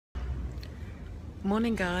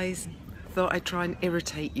Morning guys, thought I'd try and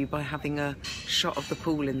irritate you by having a shot of the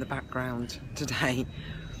pool in the background today.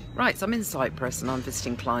 Right, so I'm in Cyprus and I'm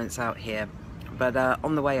visiting clients out here, but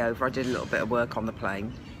on the way over I did a little bit of work on the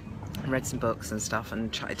plane, read some books and stuff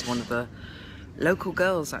and chatted to one of the local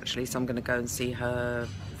girls actually, so I'm going to go and see her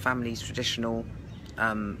family's traditional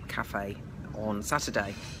cafe on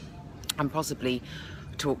Saturday and possibly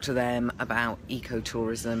talk to them about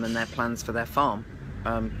ecotourism and their plans for their farm.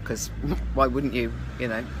 Because why wouldn't you,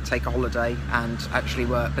 take a holiday and actually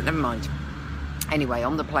work? But never mind. Anyway,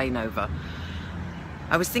 on the plane over,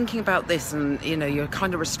 I was thinking about this, and you're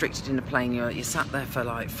kind of restricted in a plane. You're sat there for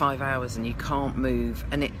like 5 hours and you can't move,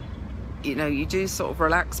 and it, you do sort of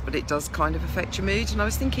relax, but it does kind of affect your mood. And I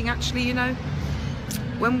was thinking, actually,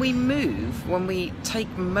 when we move, when we take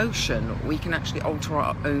motion, we can actually alter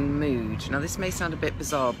our own mood. Now, this may sound a bit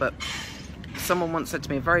bizarre, but someone once said to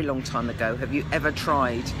me a very long time ago, have you ever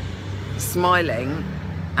tried smiling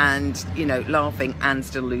and, laughing and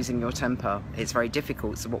still losing your temper? It's very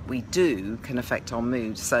difficult. So what we do can affect our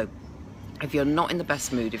mood. So if you're not in the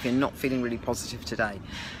best mood, if you're not feeling really positive today,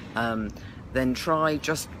 then try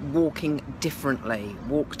just walking differently.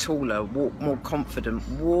 Walk taller, walk more confident,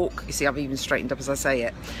 walk, you see I've even straightened up as I say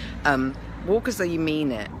it, walk as though you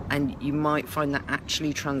mean it, and you might find that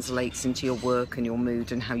actually translates into your work and your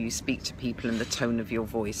mood and how you speak to people and the tone of your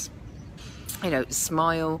voice.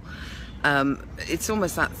 Smile. It's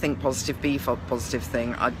almost that think positive, be positive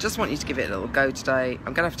thing. I just want you to give it a little go today.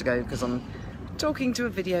 I'm gonna have to go because I'm talking to a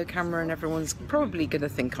video camera and everyone's probably gonna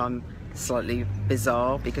think I'm slightly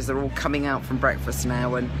bizarre because they're all coming out from breakfast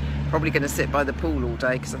now and probably going to sit by the pool all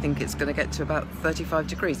day because I think it's going to get to about 35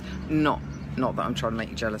 degrees. Not that I'm trying to make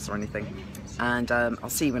you jealous or anything. And I'll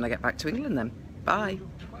see you when I get back to England then. Bye.